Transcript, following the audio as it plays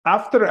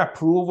After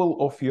approval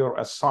of your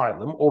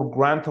asylum or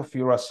grant of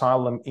your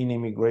asylum in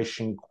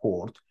immigration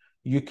court,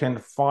 you can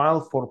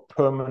file for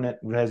permanent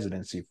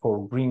residency,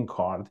 for green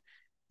card,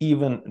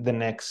 even the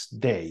next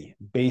day,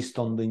 based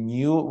on the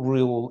new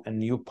rule and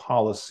new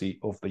policy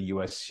of the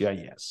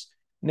USCIS.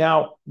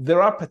 Now,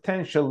 there are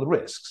potential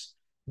risks.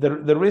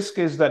 The risk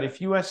is that if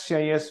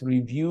USCIS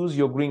reviews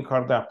your green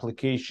card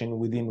application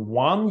within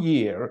 1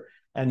 year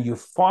and you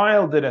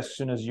filed it as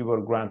soon as you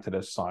were granted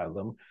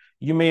asylum,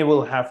 you may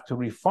well have to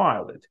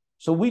refile it.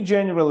 So we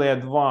generally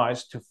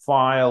advise to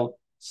file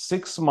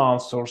 6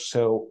 months or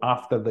so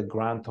after the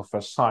grant of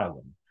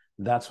asylum.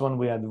 That's when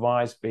we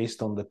advise,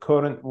 based on the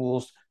current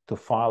rules, to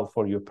file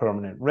for your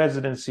permanent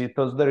residency,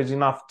 because there is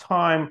enough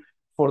time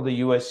for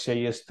the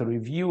USCIS to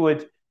review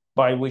it,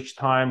 by which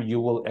time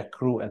you will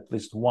accrue at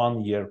least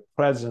 1 year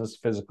presence,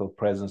 physical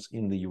presence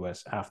in the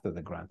US after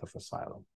the grant of asylum.